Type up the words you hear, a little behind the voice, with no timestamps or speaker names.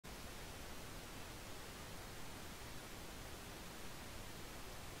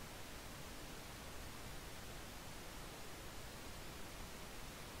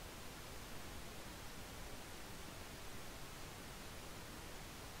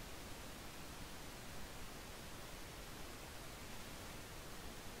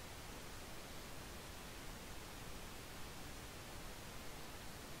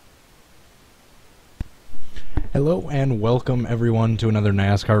Hello and welcome everyone to another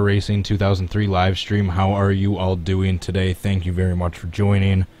NASCAR Racing 2003 live stream. How are you all doing today? Thank you very much for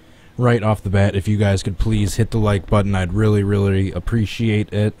joining. Right off the bat, if you guys could please hit the like button, I'd really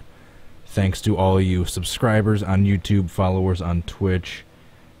appreciate it. Thanks to all you subscribers on YouTube, followers on Twitch.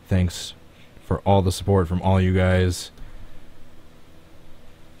 Thanks for all the support from all you guys.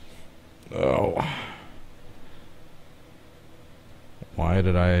 Oh. Why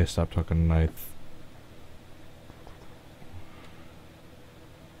did I stop talking tonight?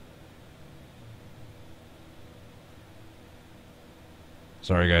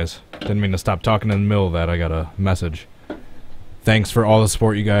 Sorry guys, didn't mean to stop talking in the middle of that. I got a message. Thanks for all the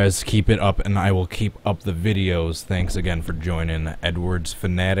support, you guys. Keep it up and I will keep up the videos. Thanks again for joining. Edwards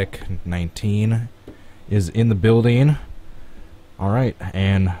Fanatic 19 is in the building. Alright,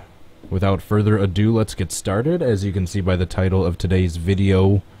 and without further ado, let's get started. As you can see by the title of today's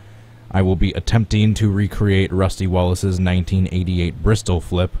video, I will be attempting to recreate Rusty Wallace's 1988 Bristol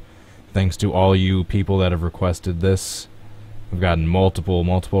flip. Thanks to all you people that have requested this. I've gotten multiple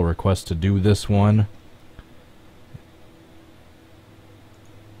requests to do this one.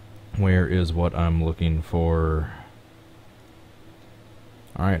 Where is what I'm looking for?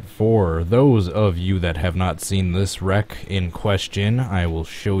 Alright, for those of you that have not seen this wreck in question, I will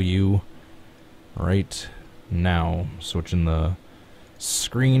show you right now. Switching the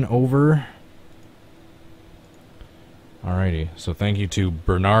screen over. Alrighty, so thank you to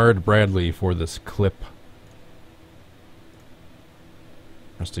Bernard Bradley for this clip.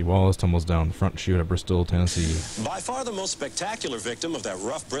 Rusty Wallace tumbles down the front chute at Bristol, Tennessee. By far the most spectacular victim of that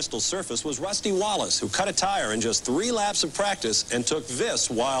rough Bristol surface was Rusty Wallace, who cut a tire in just 3 laps of practice and took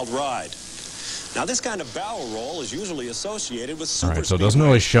this wild ride. Now, this kind of barrel roll is usually associated with super. Alright, so it doesn't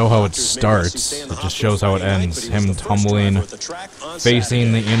really show how it starts. It just shows how it ends. Him tumbling,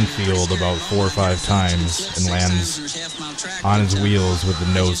 facing the infield about 4 or 5 times, and lands on his wheels with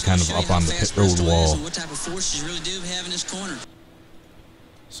the nose kind of up on the pit road wall.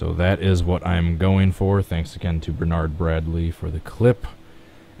 So that is what I'm going for. Thanks again to Bernard Bradley for the clip.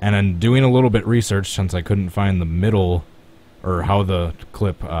 And I'm doing a little bit research since I couldn't find the middle, or how the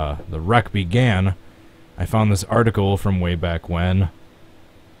clip, the wreck began. I found this article from way back when.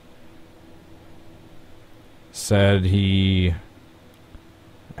 Said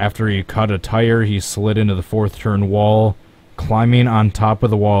after he cut a tire, he slid into the 4th turn wall, climbing on top of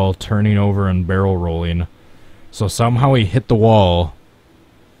the wall, turning over and barrel rolling. So somehow he hit the wall,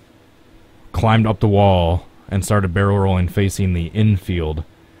 climbed up the wall, and started barrel rolling facing the infield.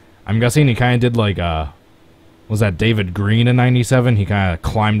 I'm guessing he kind of did like, was that David Green in 97? He kind of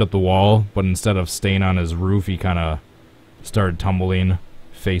climbed up the wall, but instead of staying on his roof, he kind of started tumbling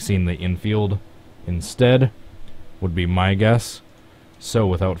facing the infield instead, would be my guess. So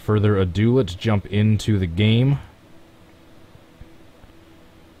without further ado, let's jump into the game.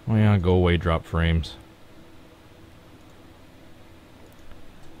 Oh yeah, go away, drop frames.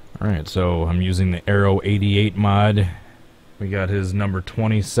 Alright, so I'm using the Aero 88 mod. We got his number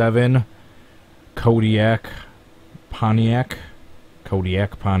 27, Kodiak Pontiac.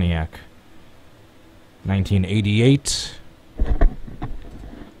 1988.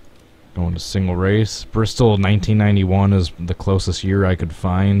 Going to single race. Bristol 1991 is the closest year I could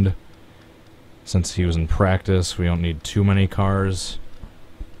find. Since he was in practice, we don't need too many cars.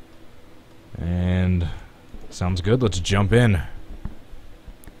 And sounds good, let's jump in.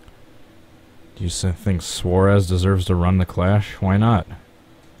 Do you think Suarez deserves to run the Clash? Why not?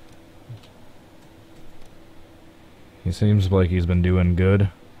 He seems like he's been doing good.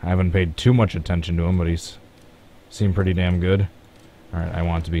 I haven't paid too much attention to him, but he's seemed pretty damn good. Alright, I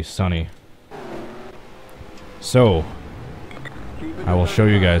want it to be sunny. So, I will show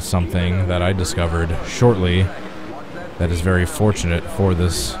you guys something that I discovered shortly that is very fortunate for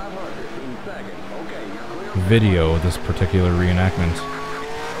this video, this particular reenactment.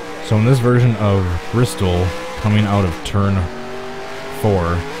 So in this version of Bristol, coming out of turn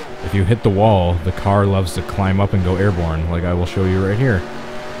 4, if you hit the wall, the car loves to climb up and go airborne, like I will show you right here.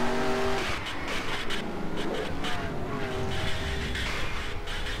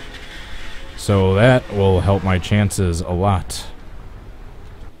 So that will help my chances a lot.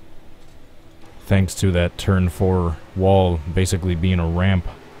 Thanks to that turn 4 wall basically being a ramp.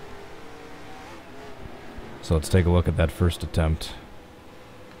 So let's take a look at that first attempt.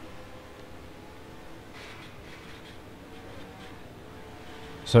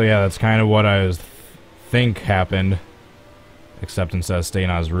 So yeah, that's kind of what I think happened. Except instead of staying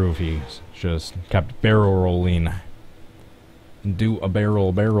on his roof, he just kept barrel rolling. Do a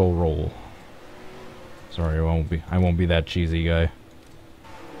barrel roll. Sorry, I won't be that cheesy guy.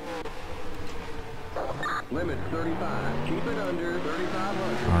 Limit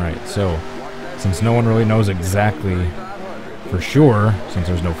Alright, so, since no one really knows exactly for sure, since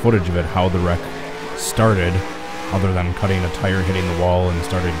there's no footage of it, how the wreck started, other than cutting a tire, hitting the wall, and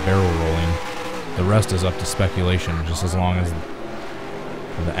started barrel rolling, the rest is up to speculation, just as long as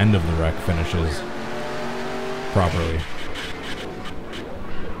the end of the wreck finishes properly.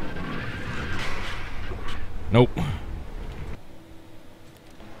 Nope.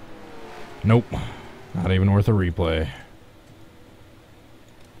 Nope. Not even worth a replay.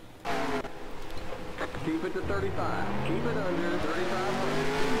 Keep it to 35. Keep it under 3,500.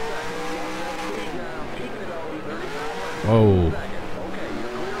 Speed now. Keep it only 3,500. Whoa. Okay, you're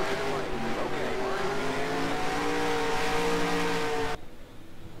clear of pit lane. Okay,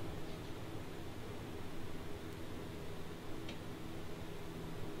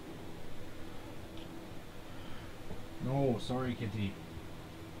 No, sorry, Kitty.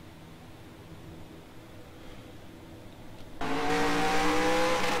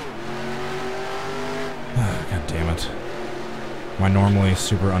 God damn it. My normally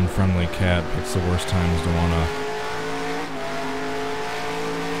super unfriendly cat picks the worst times to wanna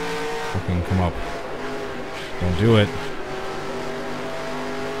fucking come up. Don't do it.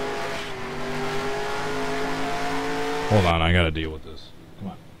 Hold on, I gotta deal with this. Come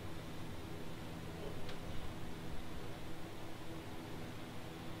on.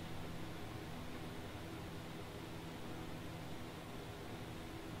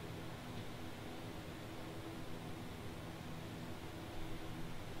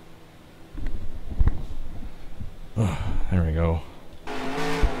 There we go.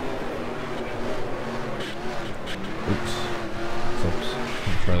 Oops.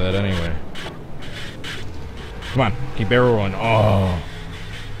 I'll try that anyway. Come on, keep barrel rolling. Oh,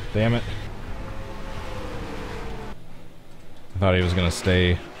 damn it. I thought he was gonna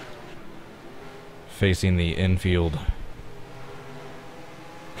stay facing the infield.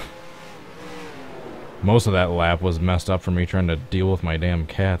 Most of that lap was messed up for me trying to deal with my damn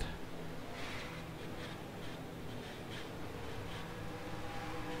cat.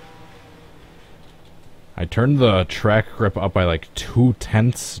 I turned the track grip up by like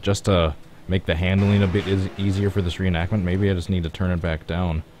 2/10 just to make the handling a bit easier for this reenactment. Maybe I just need to turn it back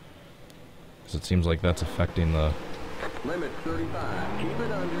down, because it seems like that's affecting the... limit 35. Keep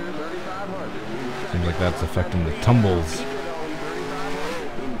it under 3,500. Seems like that's affecting the tumbles. Keep it only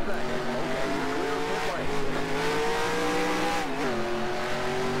 3,500 in second. Okay, you're clear of pit lane.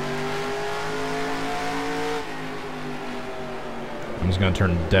 I'm just gonna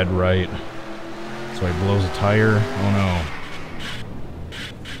turn dead right. So he blows a tire. Oh no.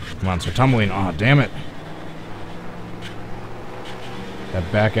 Come on, start tumbling. Aw, oh, damn it.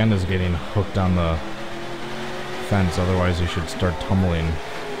 That back end is getting hooked on the fence, otherwise you should start tumbling.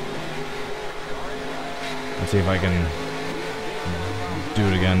 Let's see if I can do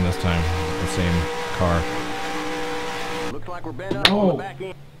it again this time. The same car. Looks like we're bent up on the back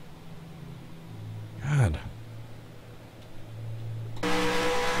end. God.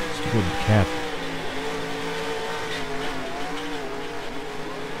 Stupid cat.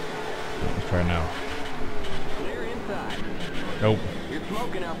 Let's try it now. Clear inside. Nope. You're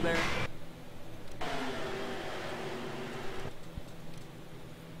smoking out there.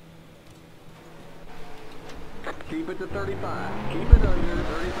 Keep it to 35. Keep it under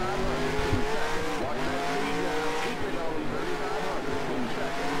 3,500 in second. Watch that speed now. Keep it only 3,500 in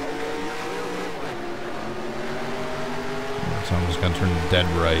second. Okay, you're clear of pit lane. So I'm just gonna turn dead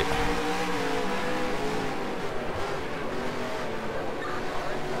right.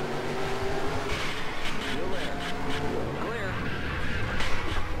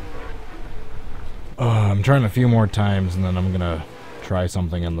 I'm trying a few more times, and then I'm gonna try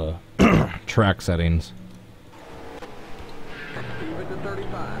something in the track settings.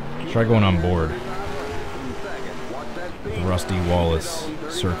 Try going on board. With Rusty Wallace,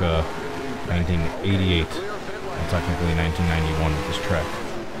 circa 1988. Well, technically 1991 with this track.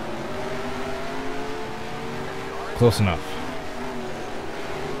 Close enough.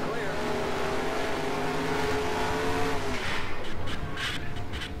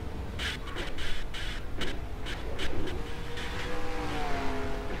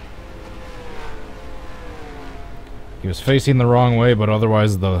 He was facing the wrong way, but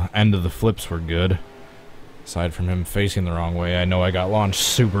otherwise the end of the flips were good. Aside from him facing the wrong way, I know I got launched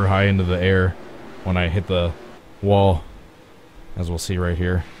super high into the air when I hit the wall, as we'll see right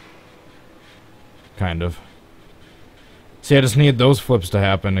here. Kind of. See, I just need those flips to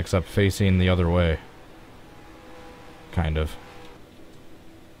happen, except facing the other way. Kind of.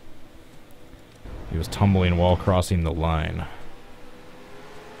 He was tumbling while crossing the line.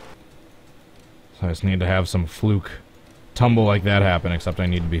 So I just need to have some fluke tumble like that happen, except I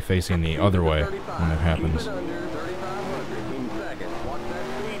need to be facing the other way when it happens.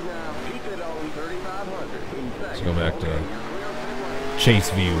 Let's go back to chase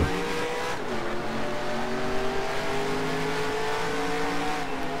view.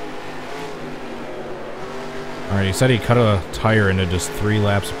 Alright, he said he cut a tire into just 3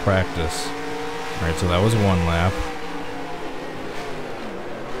 laps of practice. Alright, so that was 1 lap.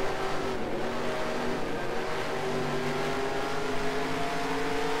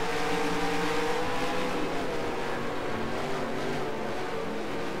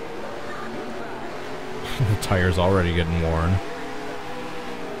 The tire's already getting worn.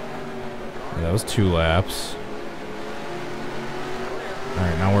 Yeah, that was 2 laps.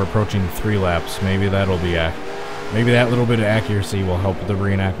 Alright, now we're approaching 3 laps. Maybe that'll be maybe that little bit of accuracy will help with the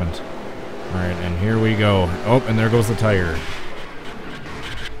reenactment. Alright, and here we go. Oh, and there goes the tire.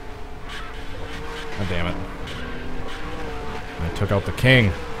 God damn it. I took out the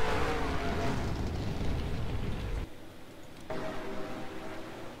king.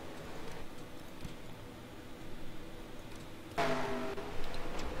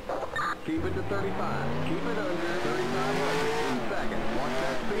 Keep it to 35. Keep it under 3,500 in second. Watch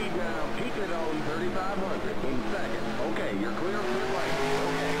that speed now. Keep it on 3,500 in second. Okay, you're clear of pit lane.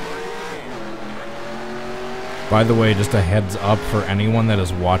 Okay, by the way, just a heads up for anyone that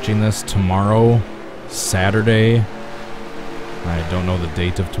is watching this, tomorrow, Saturday, I don't know the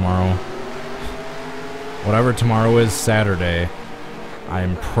date of tomorrow. Whatever tomorrow is, Saturday,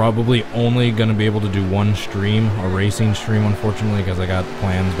 I'm probably only going to be able to do 1 stream, a racing stream, unfortunately, because I got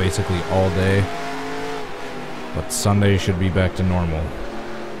plans basically all day. But Sunday should be back to normal.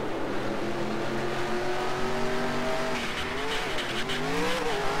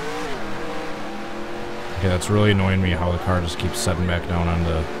 Okay, that's really annoying me how the car just keeps setting back down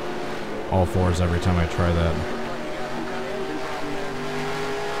onto all 4s every time I try that.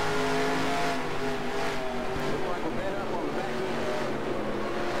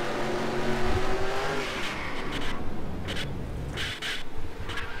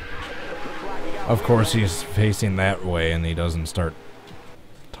 Of course, he's facing that way and he doesn't start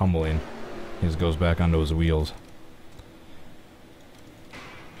tumbling. He just goes back onto his wheels.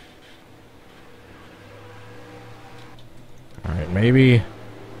 Alright, maybe a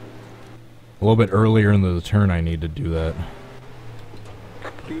little bit earlier into the turn I need to do that.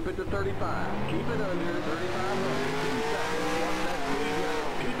 keep it to 35. Keep it under 3,500 in second. Watch that speed now.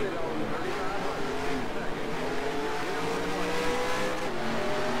 Keep it on 3,500 in second.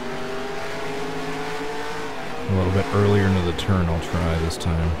 A little bit earlier into the turn I'll try this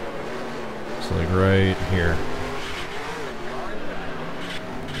time. So like right here.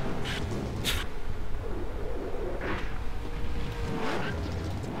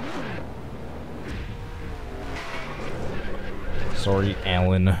 Sorry,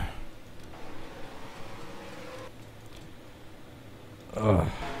 Alan. Ugh.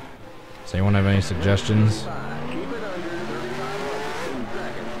 Does anyone have any suggestions? Keep it under 3,500 in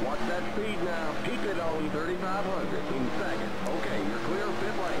second. Watch that speed now. Keep it on 3,500 in second. Okay, you're clear of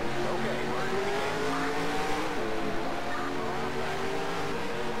pit lane. Okay, merge it again.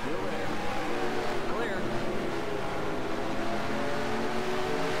 Still there. Clear.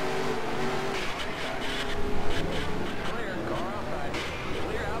 Clear. Car outside.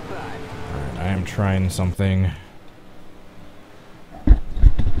 Clear outside. Alright, I am trying something.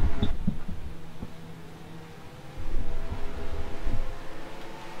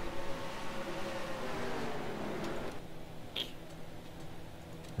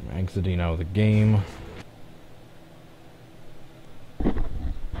 Exiting out of the game.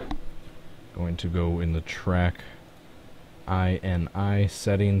 Going to go in the track INI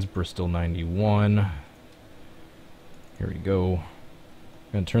settings, Bristol 91. Here we go. I'm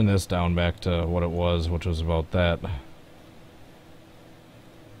going to turn this down back to what it was, which was about that.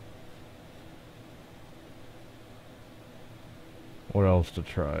 What else to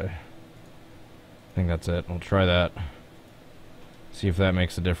try? I think that's it. I'll try that. See if that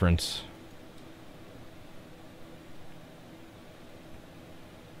makes a difference.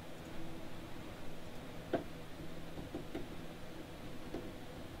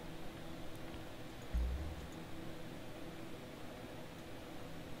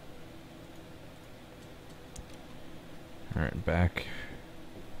 Alright, back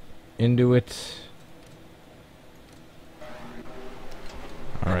into it.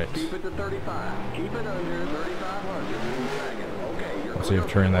 Alright. Keep it to 35. Keep it under 3,500 in second. Okay, you're Let's see if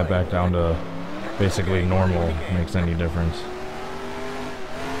turning that back down to basically normal makes any difference.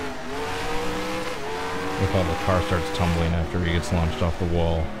 Look how the car starts tumbling after he gets launched off the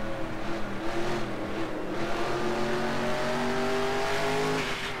wall.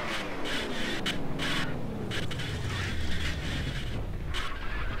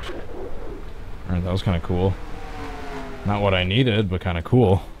 Alright, that was kind of cool. Not what I needed, but kind of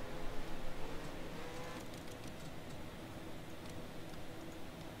cool.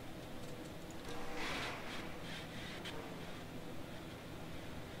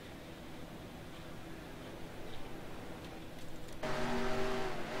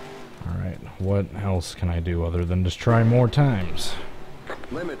 Alright, what else can I do other than just try more times?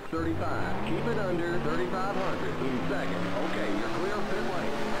 Limit 35. Keep it under 3,500 in second. Okay, you're clear of pit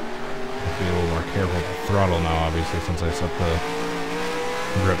lane. Have to be a little more careful with the throttle now, obviously, since I set the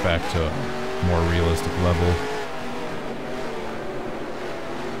grip back to a more realistic level.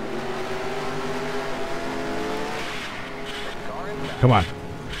 Come on.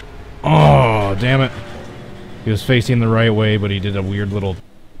 Oh, damn it. He was facing the right way, but he did a weird little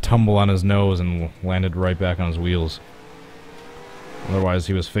tumble on his nose and landed right back on his wheels. Otherwise,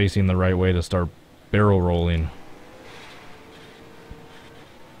 he was facing the right way to start barrel rolling.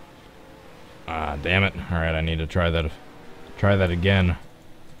 Ah, damn it. Alright, I need to try that again.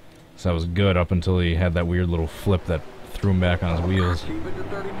 So that was good up until he had that weird little flip that threw him back on his wheels. Keep it to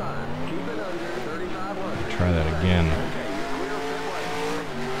 35. Keep it under 3,500. Try that again. Okay, you're clear of pit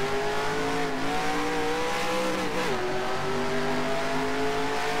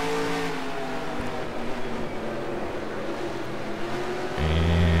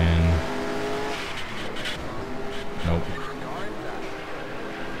And nope.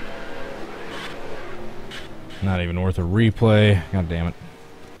 Not even worth a replay. God damn it.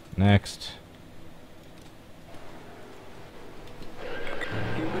 Next. Keep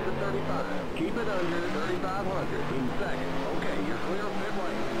it to 35. Keep it under 3,500 in second. Okay, you're clear of pit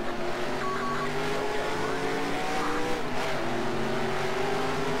lane.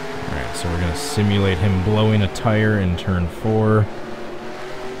 Alright, so we're going to simulate him blowing a tire in turn 4.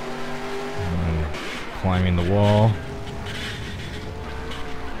 And climbing the wall.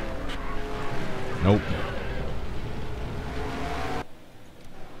 Nope.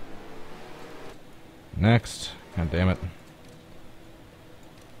 Next. God damn it.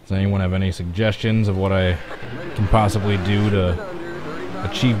 Does anyone have any suggestions of what I can possibly do to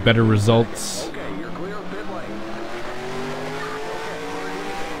achieve better results? Okay, you're clear of pit lane.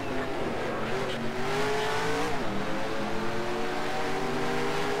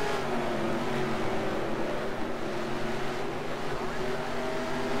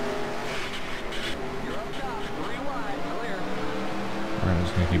 You're up top, 3 wide, clear. Alright, I'm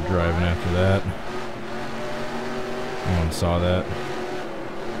just gonna keep driving after that. No one saw that. We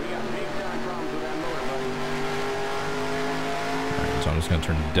got big time problems with that motor, buddy. Alright, so I'm just gonna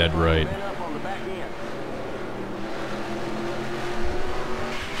turn dead right. Man up on the back end.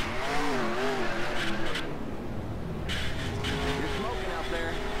 You're smoking out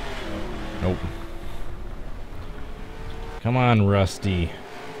there. Nope. Come on, Rusty.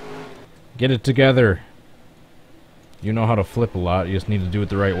 Get it together. You know how to flip a lot, you just need to do it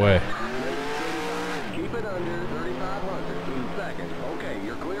the right way. Keep it under 3,500 in second. Okay,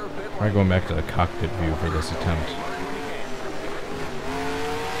 you're clear of pit lane. Try going back to the cockpit view for this attempt.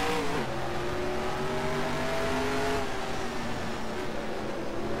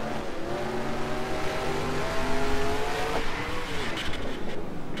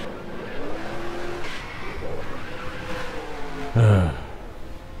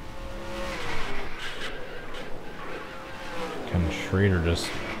 Ken Schrader just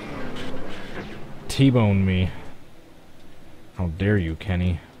T-boned me. How dare you,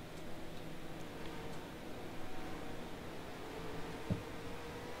 Kenny?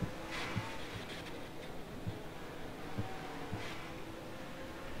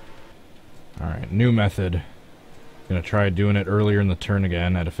 Alright, new method. Gonna try doing it earlier in the turn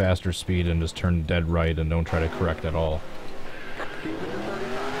again at a faster speed and just turn dead right and don't try to correct at all.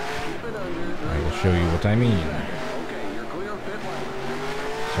 I will show you what I mean. Okay, you're clear of pit lane.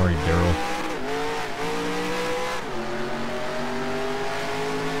 Sorry, Daryl.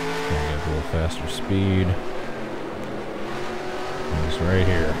 Gonna get a little faster speed. And it's right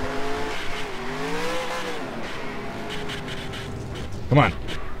here. Come on.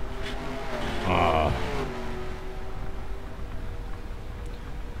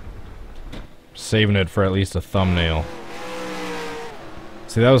 Saving it for at least a thumbnail.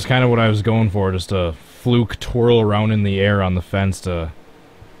 See, that was kind of what I was going for, just a fluke twirl around in the air on the fence to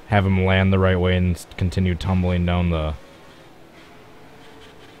have him land the right way and continue tumbling down the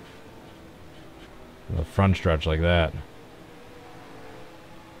front stretch like that.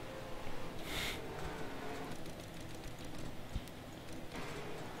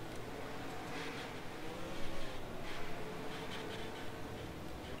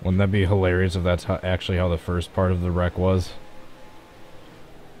 Wouldn't that be hilarious if that's actually how the first part of the wreck was?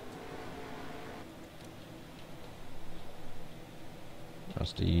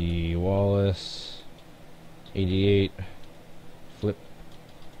 Rusty Wallace, 88, flip,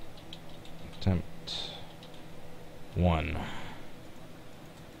 attempt 1.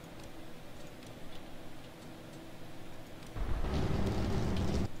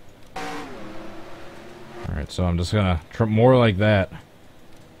 Alright, so I'm just gonna try more like that.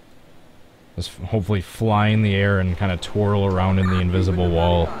 Just hopefully fly in the air and kind of twirl around in the invisible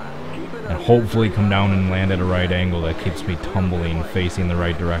wall. And hopefully come down and land at a right angle that keeps me tumbling, facing the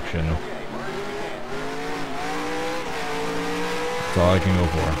right direction. That's all I can go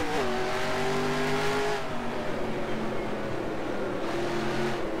for.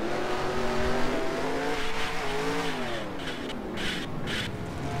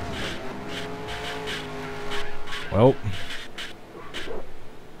 Well,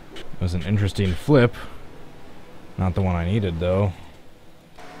 it was an interesting flip. Not the one I needed, though.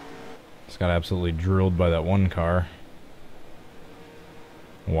 Just got absolutely drilled by that one car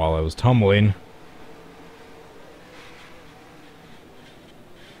while I was tumbling.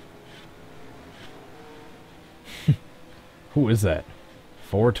 Who is that?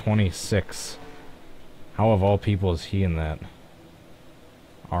 426. How of all people is he in that?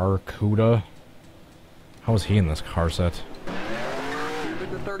 Arcuda? How is he in this car set?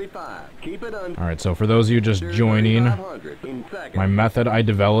 Alright, so for those of you just joining, my method I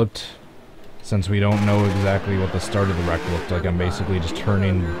developed, since we don't know exactly what the start of the wreck looked like, I'm basically just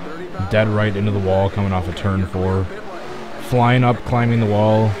turning dead right into the wall, coming off of turn 4, flying up, climbing the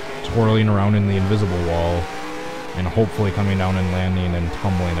wall, twirling around in the invisible wall, and hopefully coming down and landing and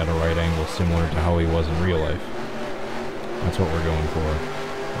tumbling at a right angle similar to how he was in real life. That's what we're going for.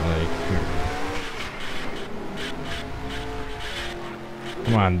 Like, here.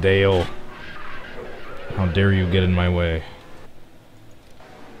 Come on, Dale. How dare you get in my way.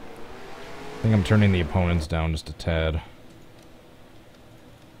 I think I'm turning the opponents down just a tad.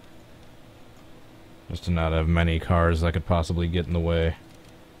 Just to not have many cars that could possibly get in the way.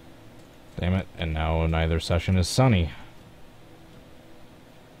 Damn it, and now neither session is sunny.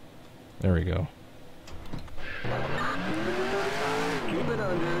 There we go. Keep it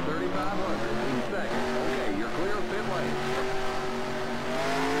under 3,500 in second. Okay, you're clear of pit lane.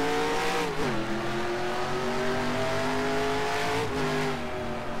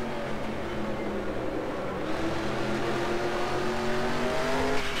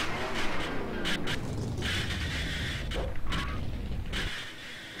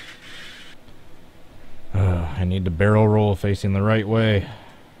 I need to barrel roll facing the right way,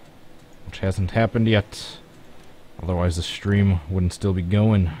 which hasn't happened yet. Otherwise the stream wouldn't still be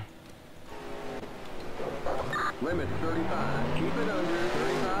going. Limit 35. Keep it under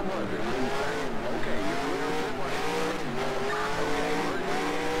 3,500 in second. Okay, you're clear of pit lane. Okay,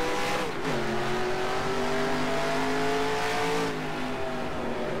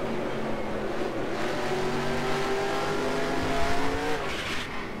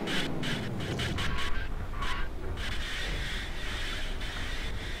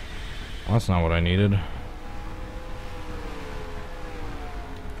 Well, that's not what I needed.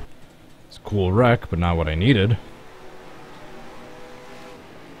 It's a cool wreck, but not what I needed.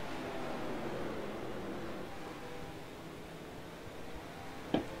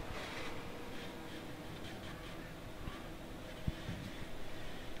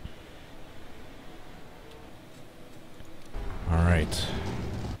 Alright.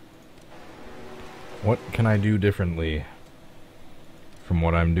 What can I do differently from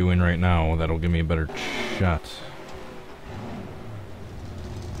what I'm doing right now that'll give me a better shot?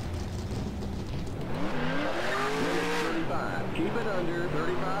 keep it under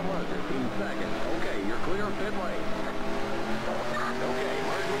 3,500 in second. Okay, you're clear of pit lane. Okay,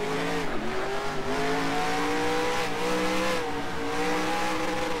 merge when you can.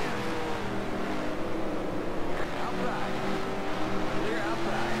 Outside. Clear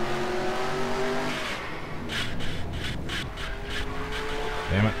outside.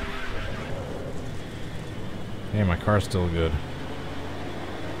 Damn it. Hey, my car's still good.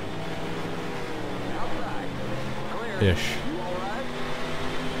 Outside. Clear. Ish. You all right?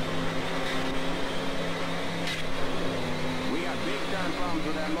 We got big time problems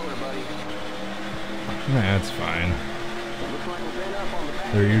with that motor, buddy. That's fine. Looks like we've been up on the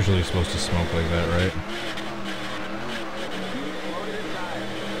back. They're usually supposed to smoke like that, right? You exploded his tire.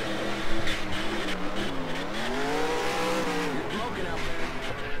 You're smoking out there.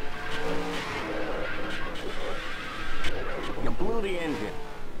 You blew the engine.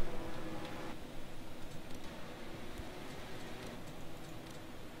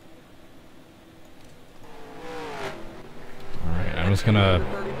 Alright, I'm just gonna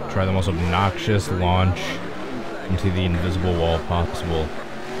try the most obnoxious launch into the invisible wall possible.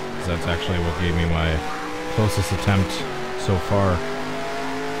 because that's actually what gave me my closest attempt so far.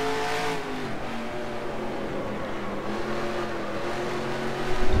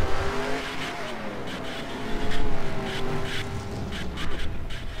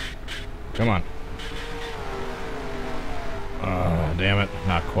 Come on. Oh, damn it.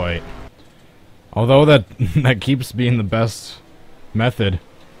 Not quite. Although that keeps being the best method,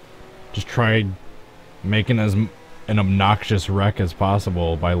 just try making as an obnoxious wreck as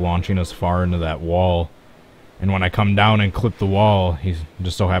possible by launching as far into that wall. And when I come down and clip the wall, he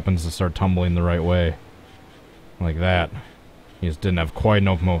just so happens to start tumbling the right way. Like that. He just didn't have quite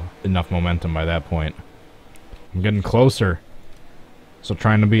enough momentum by that point. I'm getting closer. So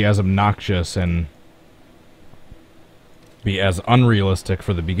trying to be as obnoxious and be as unrealistic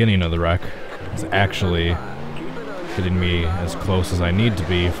for the beginning of the wreck is actually getting me as close as I need to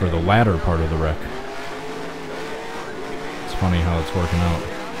be for the latter part of the wreck. It's funny how it's working out.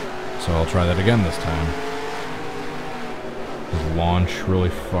 So I'll try that again this time. Just launch really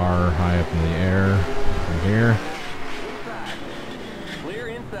far high up in the air from here. Clear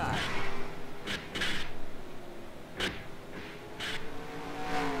inside.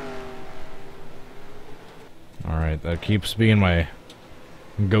 Alright, that keeps being my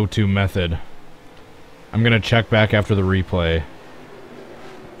go-to method. I'm gonna check back after the replay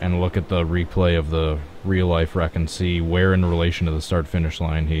and look at the replay of the real-life wreck and see where in relation to the start-finish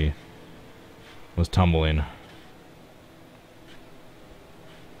line he was tumbling.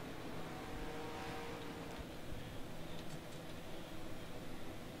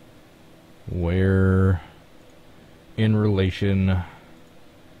 Where in relation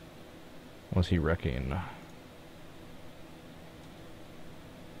was he wrecking?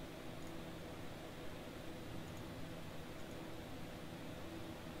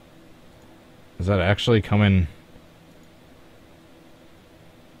 Is that actually coming?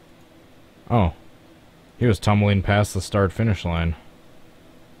 Oh. He was tumbling past the start-finish line.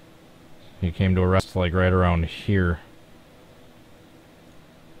 He came to a rest like right around here.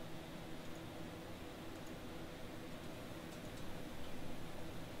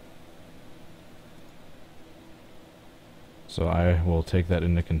 So I will take that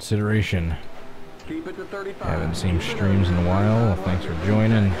into consideration. Keep it to 35. Haven't seen streams in a while. Thanks for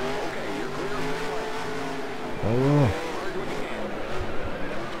joining. Oh.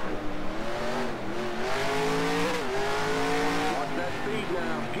 Watch that speed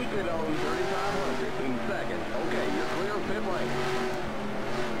now. Keep it on 3,500 in seconds. Okay, you're clear of pit lane.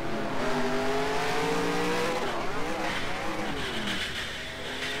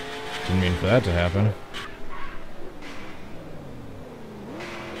 Didn't mean for that to happen.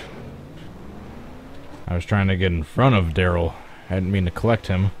 I was trying to get in front of Daryl. I didn't mean to collect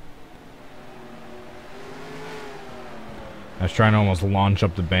him. I was trying to almost launch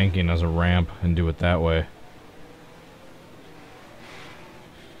up the banking as a ramp and do it that way.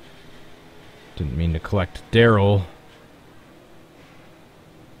 Didn't mean to collect Daryl.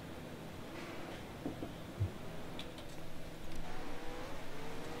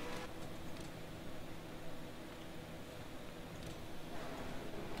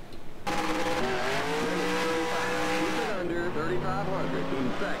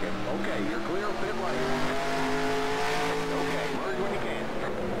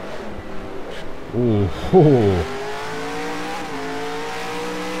 Ooh, ooh.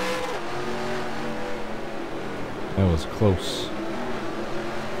 That was close.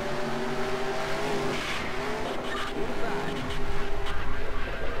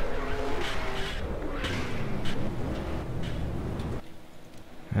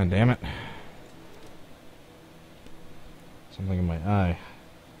 God damn it. Something in my eye.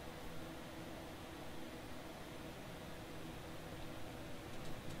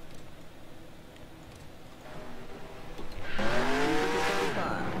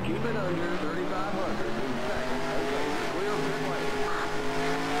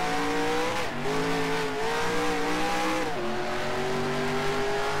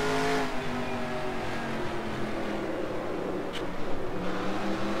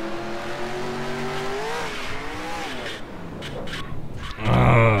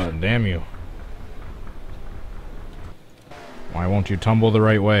 Damn you. Why won't you tumble the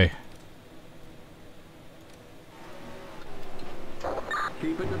right way?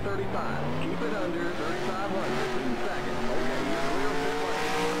 Keep it to 35. Keep it under 3,500 in seconds. Okay, you're clear of pit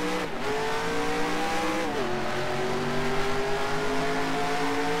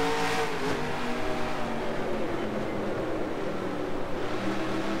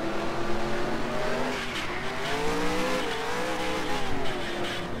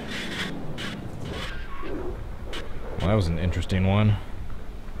Well, that was an interesting one.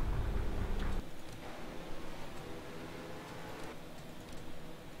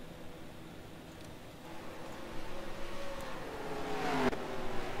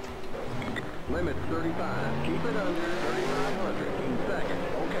 Limits 35. Keep it under 3,500 in second.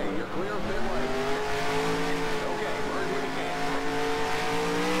 Okay, you're clear of pit lane. Okay, merge when you can.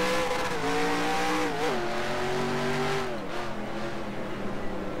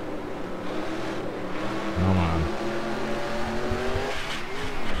 Come on.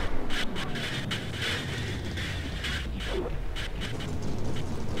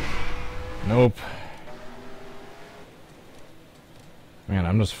 Nope. Man,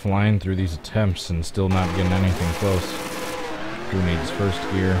 I'm just flying through these attempts and still not getting anything close. Who needs first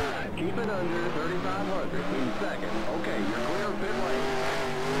gear? Keep it under 3,500 in second. Okay, you're clear of pit lane.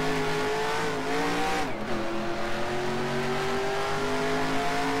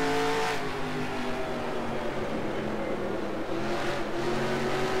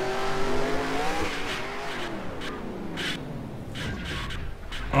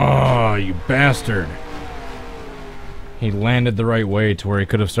 Oh, you bastard. He landed the right way to where he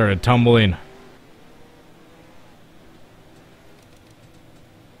could have started tumbling.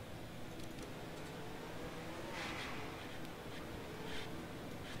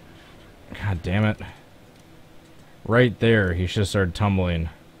 God damn it. Right there, he should have started tumbling.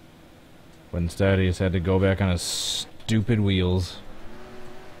 But instead, he just had to go back on his stupid wheels.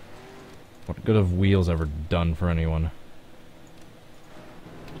 What good have wheels ever done for anyone?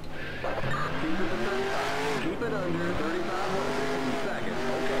 Keep it under 3,500 in second.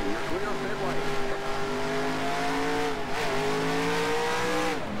 Okay, you're clear of pit lane.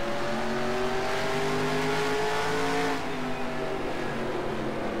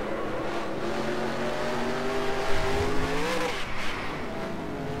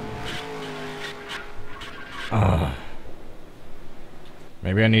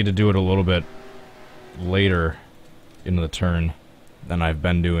 Maybe I need to do it a little bit later into the turn than I've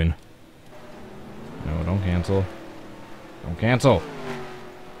been doing. No, don't cancel. Don't cancel!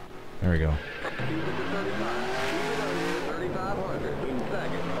 There we go. Keep it to 35. Keep it under 3,500 in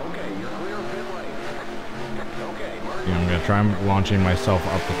second. Okay, you're clear of pit lane. Okay, merge. Yeah, I'm gonna try launching myself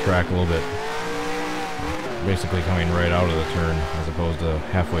up the track a little bit. Basically coming right out of the turn, as opposed to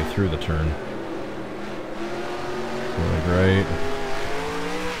halfway through the turn. Really great.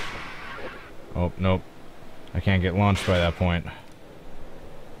 Oh, nope. I can't get launched by that point. I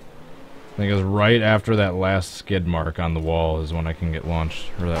think it was right after that last skid mark on the wall is when I can get launched.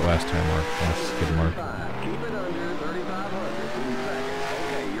 Or that last time mark. Last skid mark. Keep it under 3,500 in second.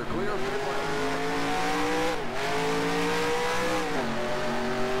 Okay, you're clear of pit lane.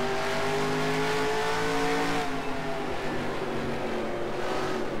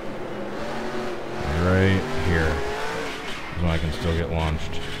 Right here is when I can still get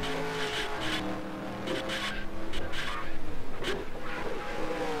launched.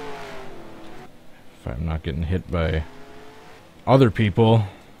 If I'm not getting hit by other people.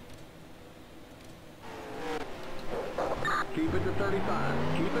 Keep it to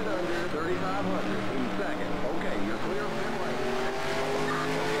 35. Keep it under 3,500 in second. Okay, you're clear of pit lane.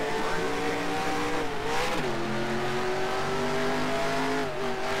 Okay, merge when you can.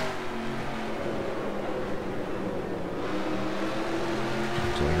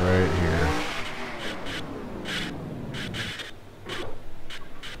 It's like right here.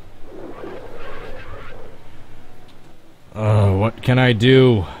 What can I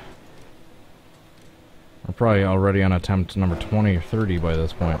do? We're probably already on attempt number 20 or 30 by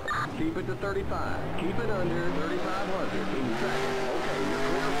this point. Keep it to 35. Keep it under 3,500 in second. Okay, you're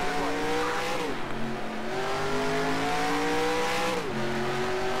clear of pit lane.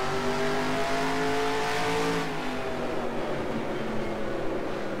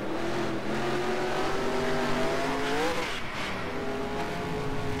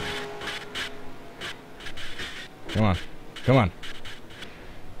 Come on. Come on.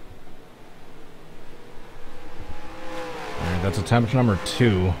 Alright, that's attempt number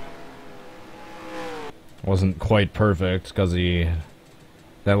 2. Wasn't quite perfect, because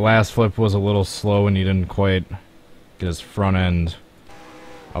that last flip was a little slow and he didn't quite get his front end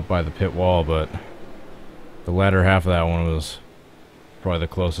up by the pit wall, but the latter half of that one was probably the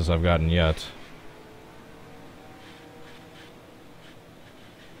closest I've gotten yet.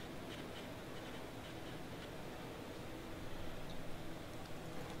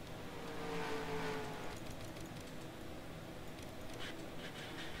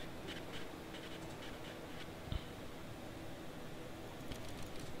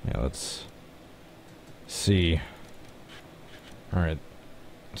 Yeah, let's see. Alright,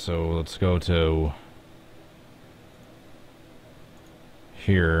 so let's go to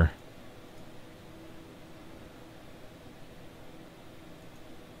here.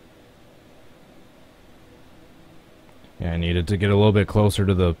 Yeah, I needed to get a little bit closer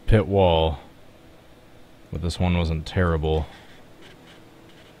to the pit wall But this one wasn't terrible.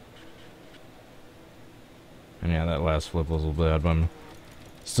 And yeah, that last flip was a little bad, but I'm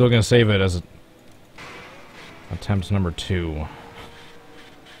still gonna save it as attempt number 2.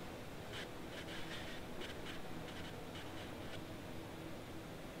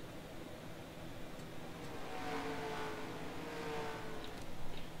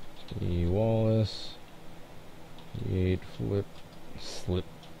 Wallace, 8 flip, slip,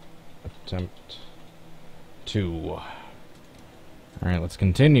 attempt 2. Alright, let's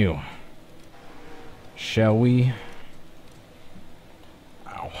continue. Shall we?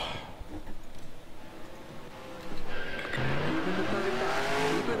 Ow. Keep it to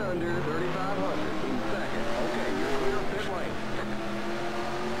 35. Keep it under 3,500 in second. Okay, you're clear of pit lane.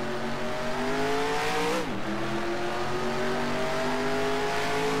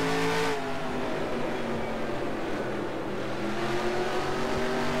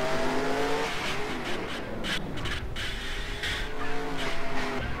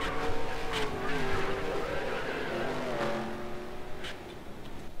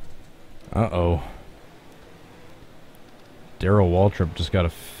 Uh-oh. Darrell Waltrip just got a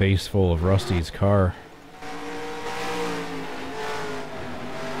face full of Rusty's car.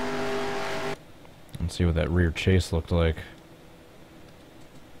 Let's see what that rear chase looked like.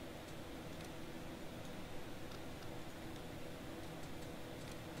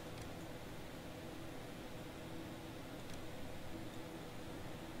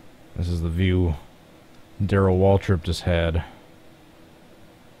 This is the view Darrell Waltrip just had.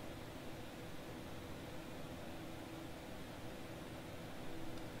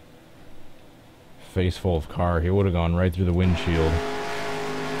 Face full of car. He would have gone right through the windshield. Would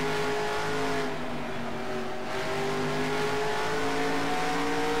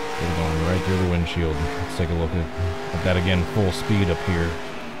have gone right through the windshield. Let's take a look at that again, full speed up here.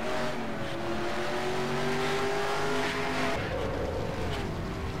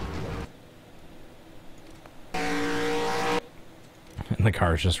 And the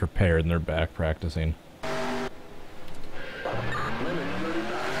car's just repaired and they're back practicing. Limit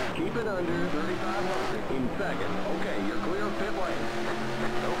 35. Keep it under 3,500 in second. Okay, you're clear of pit lane.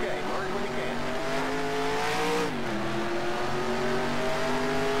 Okay, merge when you can.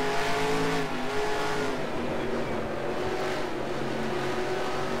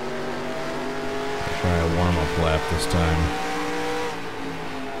 Try a warm-up lap this time.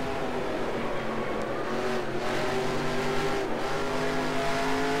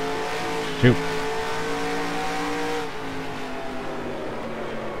 Shoot.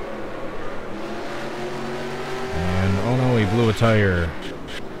 And oh no, he blew a tire.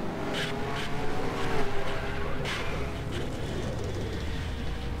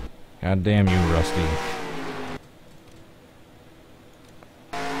 God damn you, Rusty.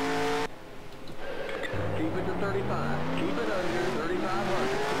 Keep it to 35. Keep it under 3,500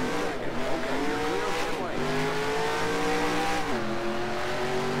 in second. Okay, you're clear of pit lane.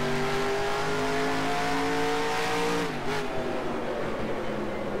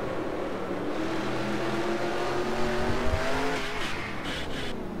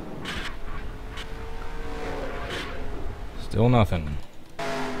 Still nothing.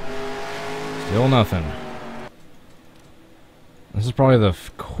 Still nothing. This is probably the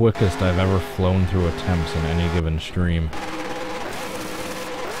quickest I've ever flown through attempts in any given stream.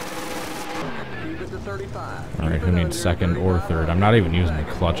 Keep it to 35. Alright, who needs second or third? I'm not even using the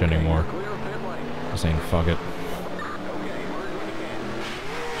clutch anymore. Clear of pit lane. Just saying fuck it. Okay, merge when you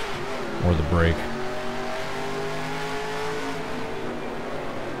can. Or the brake.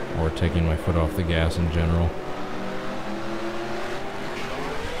 Or taking my foot off the gas in general.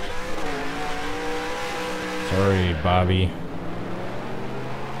 Sorry, Bobby.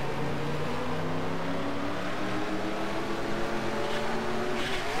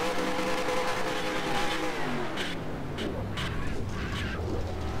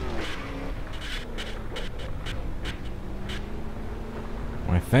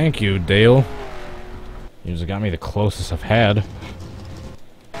 Why, thank you, Dale. You just got me the closest I've had this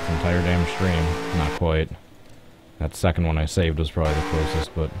entire damn stream. Not quite. That second one I saved was probably the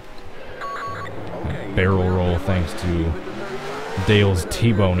closest, but that barrel roll, thanks to Dale's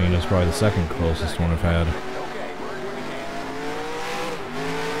T-boning, is probably the second closest one I've had.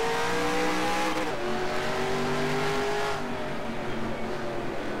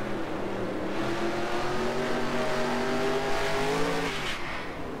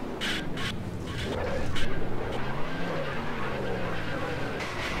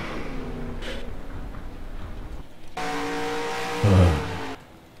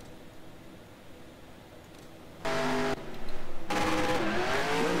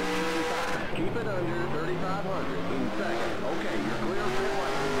 Keep it under 3,500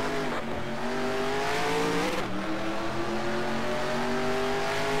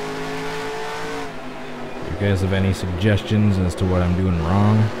 you guys have any suggestions as to what I'm doing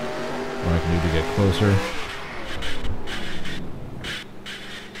wrong, what I can do to get closer.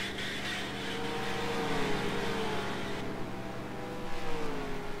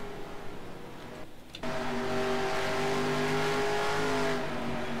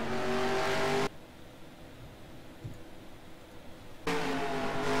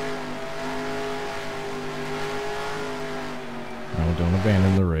 No, don't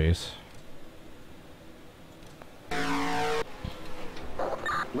abandon the race.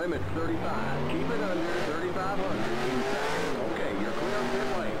 Limit 35. Keep it under 3,500 in seconds. Okay, you're clear of pit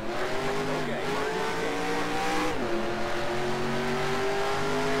lane. Okay, merge it again.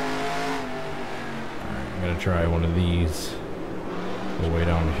 I'm gonna try one of these. Go way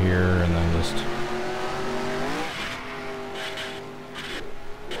down here and then just.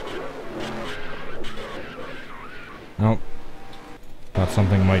 Nope. Thought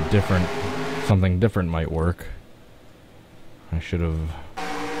something different might work. I should have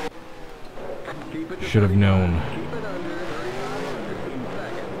known. Keep it under 3,500 in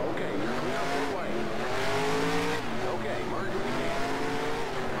seconds. Okay, you're clear of pit lane. Okay, merge it again.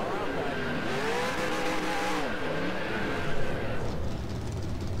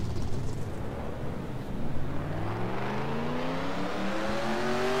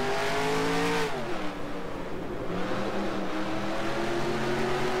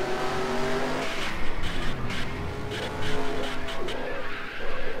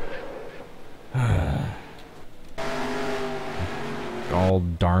 All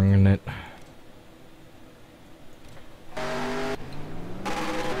darn it.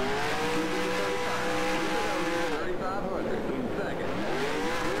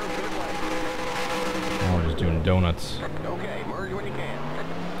 Oh, we're just doing donuts. Okay, merge when you can.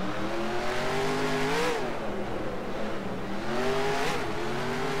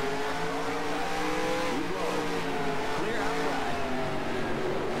 Clear outside.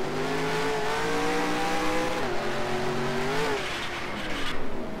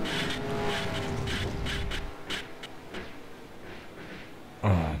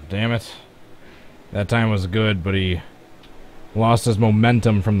 Oh, damn it. That time was good, but he lost his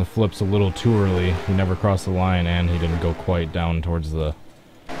momentum from the flips a little too early. He never crossed the line, and he didn't go quite down towards the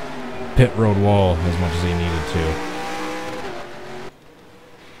pit road wall as much as he needed to.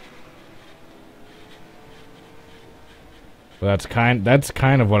 But that's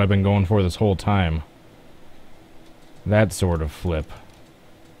kind of what I've been going for this whole time. That sort of flip.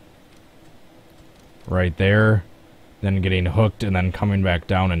 Right there. Then getting hooked and then coming back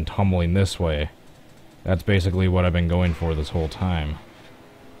down and tumbling this way. That's basically what I've been going for this whole time.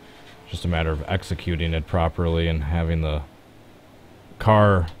 Just a matter of executing it properly and having the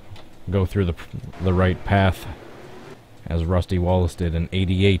car go through the right path, as Rusty Wallace did in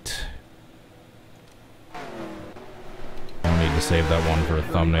 '88. I don't need to save that one for a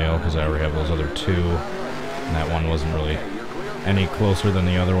thumbnail because I already have those other two, and that one wasn't really any closer than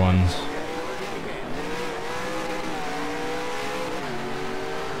the other ones.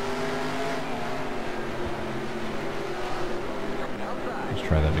 Let's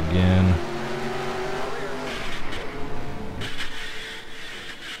try that again.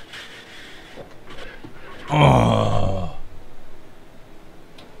 Oh!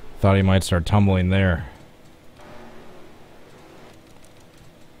 Thought he might start tumbling there.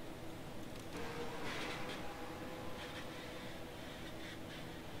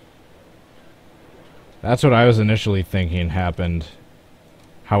 That's what I was initially thinking happened.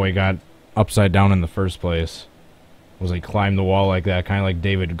 How he got upside down in the first place. Was he climbed the wall like that, kind of like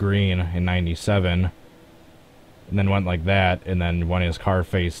David Green in '97. And then went like that, and then when his car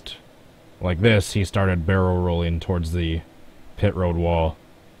faced like this, he started barrel rolling towards the pit road wall.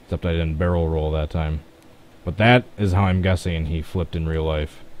 Except I didn't barrel roll that time. But that is how I'm guessing he flipped in real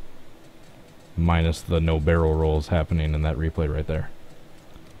life. Minus the no barrel rolls happening in that replay right there.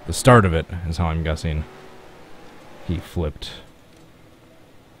 The start of it is how I'm guessing he flipped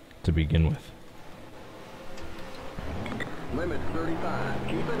to begin with. Limit 35.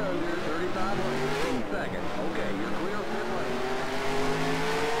 Keep it under 3,500 in seconds. Okay, you're clear of pit lane.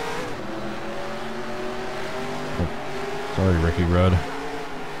 Oh, sorry, Ricky Rudd.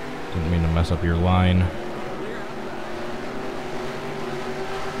 Didn't mean to mess up your line.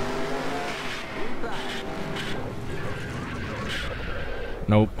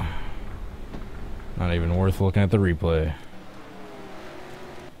 Nope. Not even worth looking at the replay.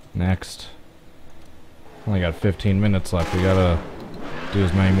 Next. Only got 15 minutes left. We gotta do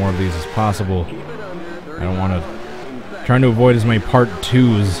as many more of these as possible. I don't want to... Trying to avoid as many part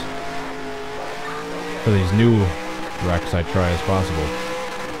 2s for these new wrecks I try as possible.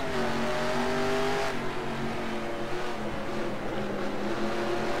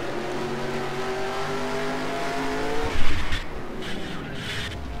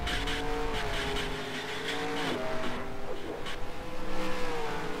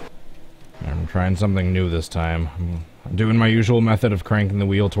 trying something new this time. I'm doing my usual method of cranking the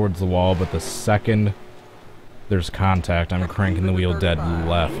wheel towards the wall, but the second there's contact, I'm cranking the wheel dead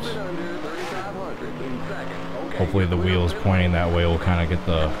left. Hopefully the wheels pointing that way will kind of get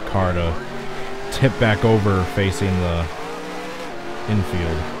the car to tip back over facing the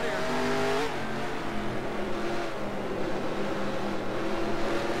infield.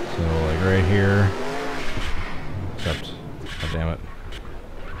 So like right here, except, oh damn it,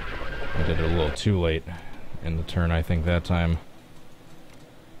 I did it a little too late in the turn I think that time.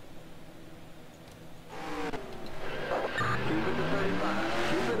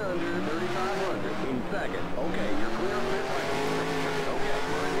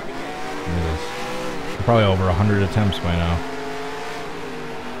 Probably over 100 attempts by now.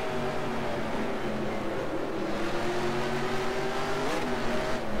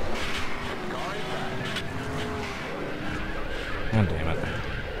 God damn it.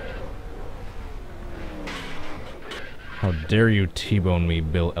 How dare you T-bone me,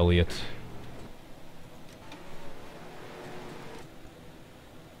 Bill Elliott.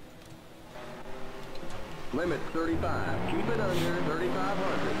 Limit 35. Keep it under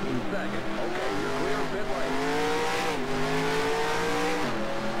 3,500 in second. Okay, you're clear of pit lane.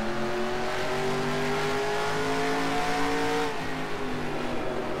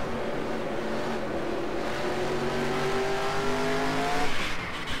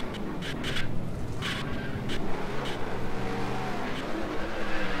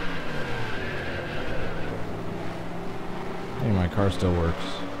 Hey, my car still works.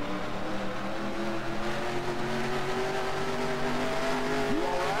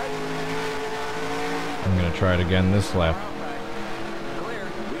 I'm gonna try it again this lap. Clear.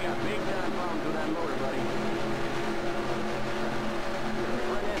 We got big time problems with that motor, buddy.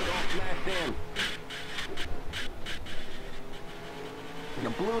 Front end all smashed in. You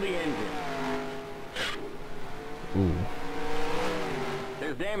blew the engine. Ooh.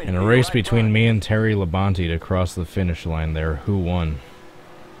 There's damage. In a race between me and Terry Labonte to cross the finish line there, who won?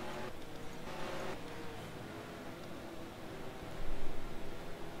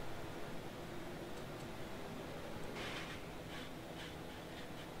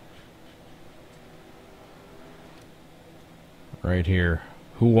 Right here.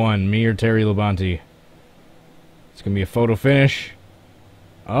 Who won, me or Terry Labonte? It's gonna be a photo finish.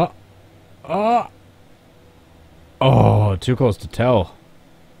 Oh, too close to tell.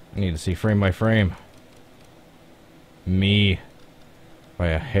 I need to see frame by frame. Me. By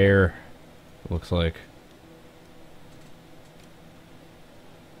a hair, it looks like.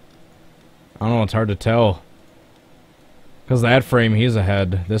 I don't know, it's hard to tell. Because that frame, he's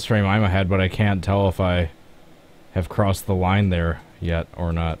ahead. This frame, I'm ahead, but I can't tell if I have crossed the line there yet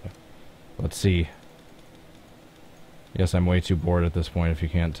or not. Let's see. Yes, I'm way too bored at this point if you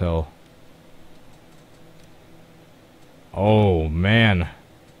can't tell. Oh, man.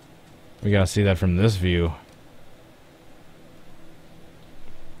 We gotta see that from this view.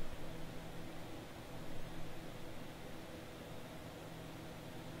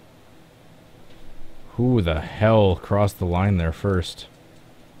 Who the hell crossed the line there first?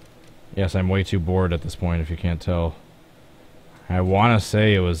 Yes, I'm way too bored at this point if you can't tell. I want to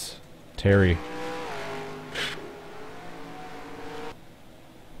say it was Terry.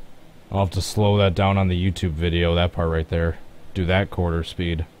 I'll have to slow that down on the YouTube video, that part right there. Do that quarter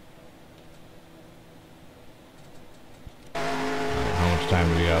speed. How much time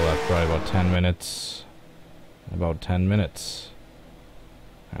do we got left? Probably about 10 minutes. About 10 minutes.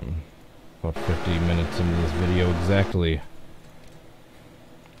 I'm about 50 minutes into this video exactly.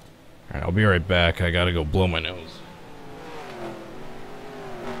 Alright, I'll be right back. I gotta go blow my nose.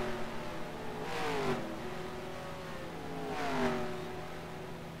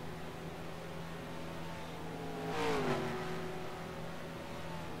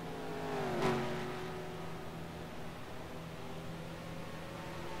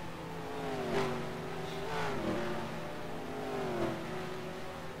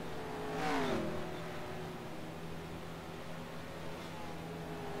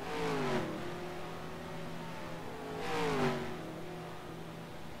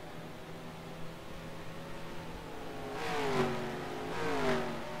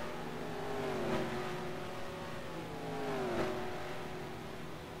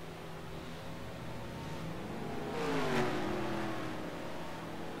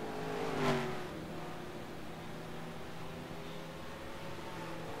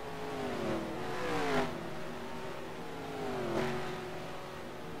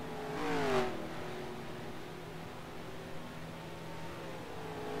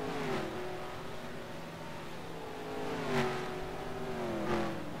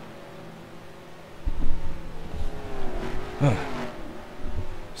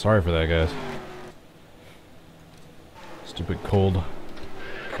 Sorry for that, guys. Stupid cold.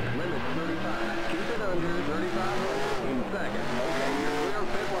 Limit 35. Keep it under 3,500 in second. Okay, you're clear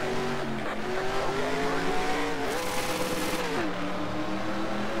pit lane.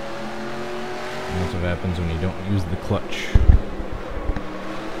 And that's what happens when you don't use the clutch.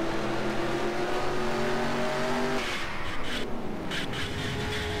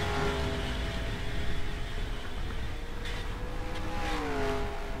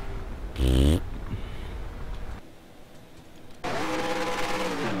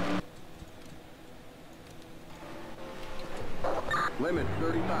 Limit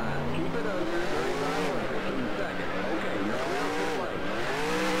 35. Keep it under 3,500 in second. Okay, you're clear pit lane.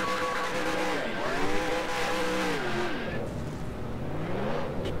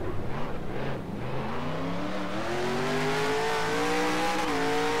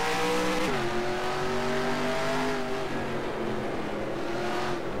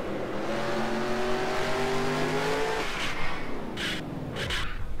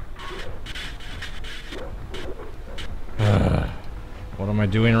 What am I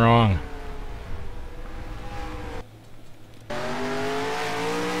doing wrong?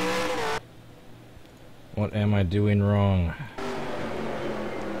 What am I doing wrong?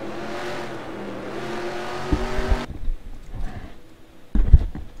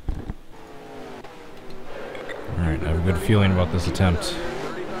 Alright, I have a good feeling about this attempt.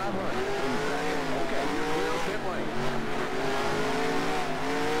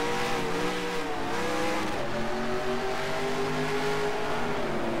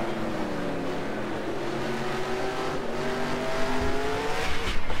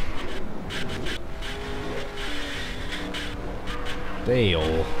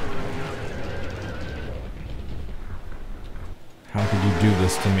 Dale. How could you do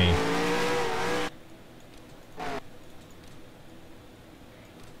this to me?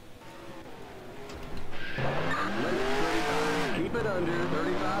 Keep it under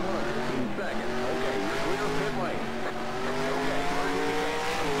 3,500 in second. Okay, you're clear pit lane.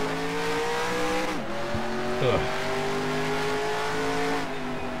 Okay, Ugh.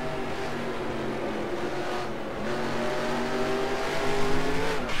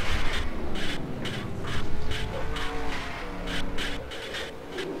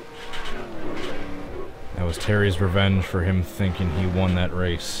 That was Terry's revenge for him thinking he won that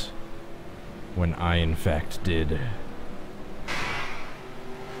race, when I in fact did.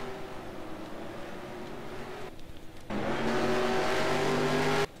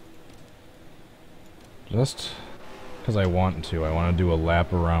 Just because I want to do a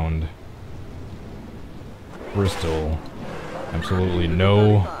lap around Bristol. Absolutely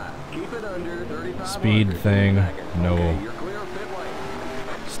no speed thing, no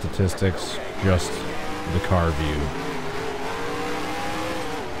statistics, just the car view.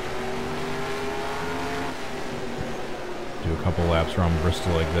 Do a couple laps around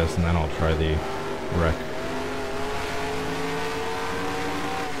Bristol like this, and then I'll try the wreck.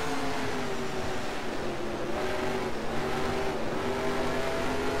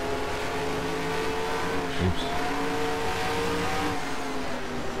 Oops.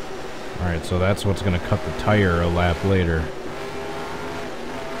 Alright, so that's what's going to cut the tire a lap later.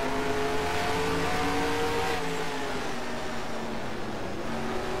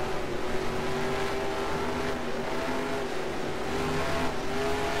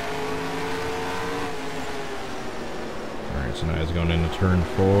 Alright, so now he's going into turn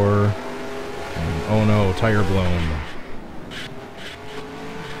 4. And, oh no, tire blown.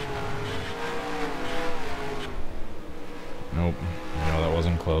 Nope. No, that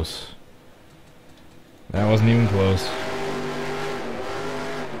wasn't close. That wasn't even close.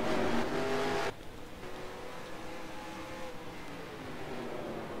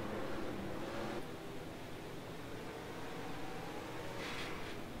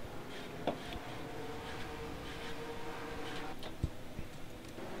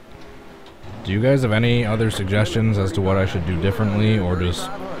 Do you guys have any other suggestions as to what I should do differently, or just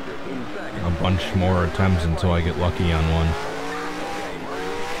a bunch more attempts until I get lucky on one?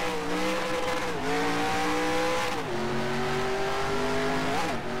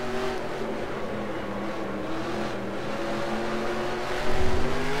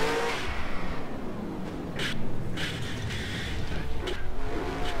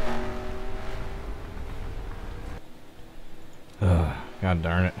 God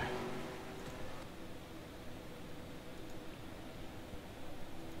darn it.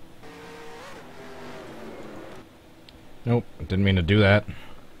 Nope, didn't mean to do that.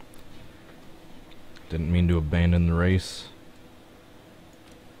 Didn't mean to abandon the race.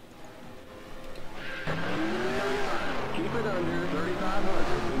 Keep it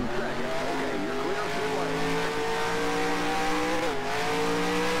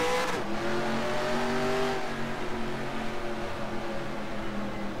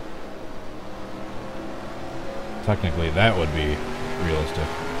Technically, that would be realistic.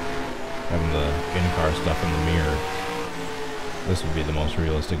 Having the in-car stuff in the mirror. This would be the most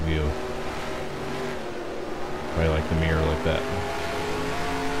realistic view. I like the mirror like that.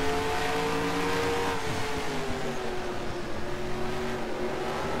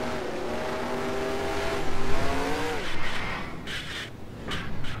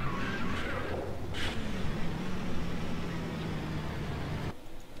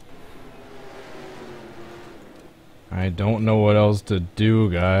 I don't know what else to do,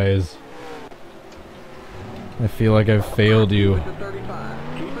 guys. I feel like I've failed you. I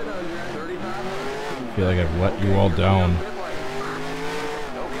feel like I've let you all down.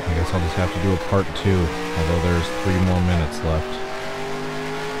 I guess I'll just have to do a part 2, although there's 3 more minutes left.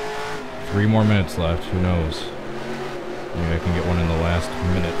 3 more minutes left, who knows? Maybe I can get one in the last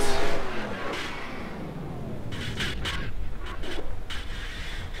minutes.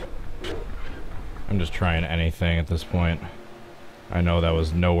 I'm just trying anything at this point. I know that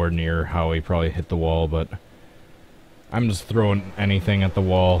was nowhere near how he probably hit the wall, but I'm just throwing anything at the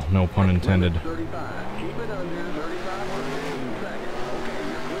wall, no pun intended.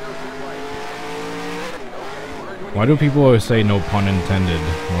 Why do people always say no pun intended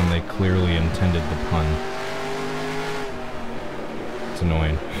when they clearly intended the pun? It's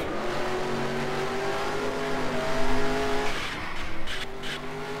annoying.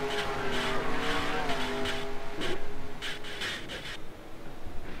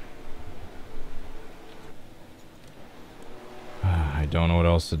 I don't know what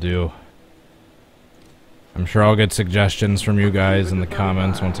else to do. I'm sure I'll get suggestions from you guys in the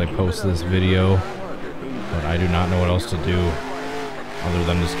comments once I post this video, but I do not know what else to do other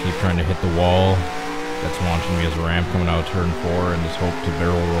than just keep trying to hit the wall that's launching me as a ramp coming out of turn 4 and just hope to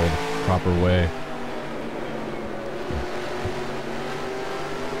barrel roll the proper way.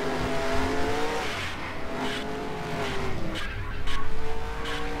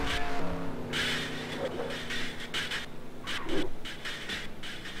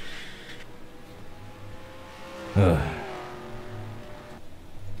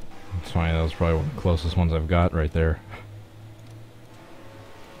 It's funny, that was probably one of the closest ones I've got right there.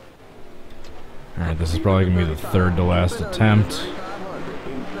 Alright, this is probably going to be the 3rd to last attempt.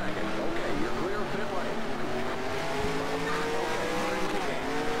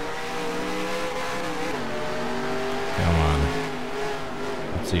 Come on.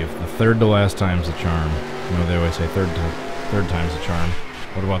 Let's see if the 3rd to last time's the charm. You know, they always say third time's the charm.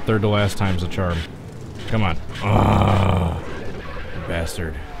 What about 3rd to last time's the charm? Come on. Oh,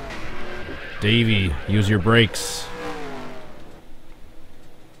 bastard. Davey, use your brakes.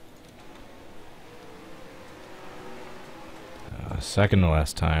 Second to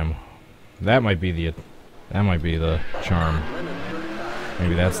last time. That might be the charm.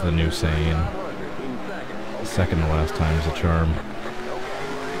 Maybe that's the new saying. Second to last time's the charm.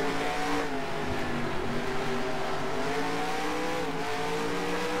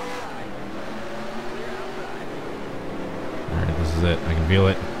 Alright, this is it. I can feel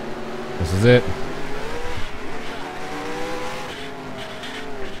it. This is it.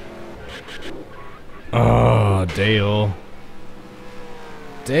 Oh, Dale.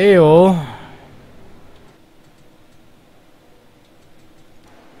 Dale.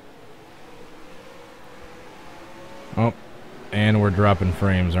 Oh, and we're dropping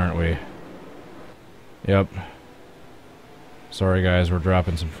frames, aren't we? Yep. Sorry guys, we're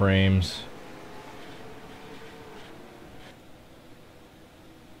dropping some frames.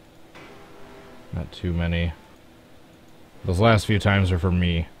 Not too many. Those last few times are for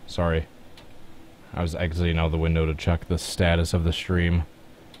me. Sorry. I was exiting out the window to check the status of the stream.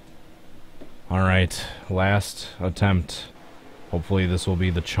 Alright, last attempt. Hopefully this will be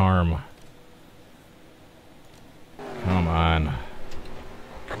the charm. Come on.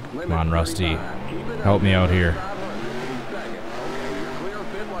 Come on, Rusty. Help me out here.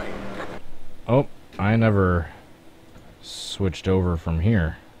 Oh, I never switched over from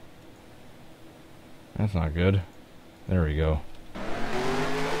here. That's not good. There we go.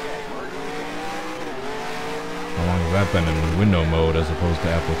 How long has that been in window mode as opposed to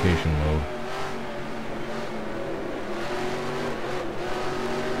application mode?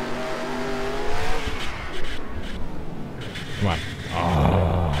 Come on.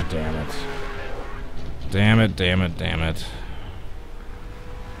 Oh, damn it. Damn it, damn it, damn it.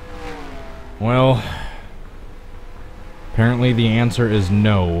 Well, apparently the answer is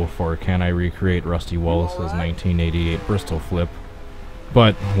no for can I recreate Rusty Wallace's 1988 Bristol flip.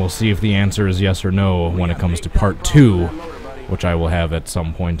 But we'll see if the answer is yes or no when it comes to part 2, which I will have at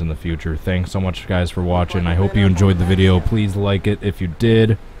some point in the future. Thanks so much, guys, for watching. I hope you enjoyed the video. Please like it if you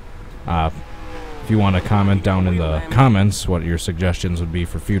did. If you want to comment down in the comments what your suggestions would be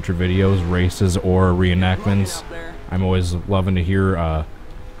for future videos, races, or reenactments. I'm always loving to hear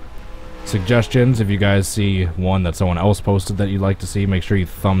suggestions. If you guys see one that someone else posted that you'd like to see, make sure you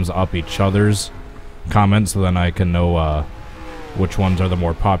thumbs up each other's comments so then I can know which ones are the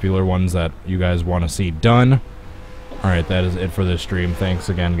more popular ones that you guys want to see done. Alright, that is it for this stream. Thanks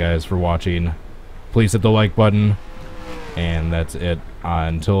again, guys, for watching. Please hit the like button. And that's it.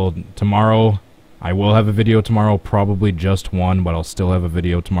 Until tomorrow, I will have a video tomorrow. Probably just one, but I'll still have a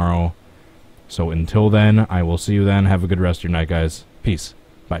video tomorrow. So until then, I will see you then. Have a good rest of your night, guys. Peace.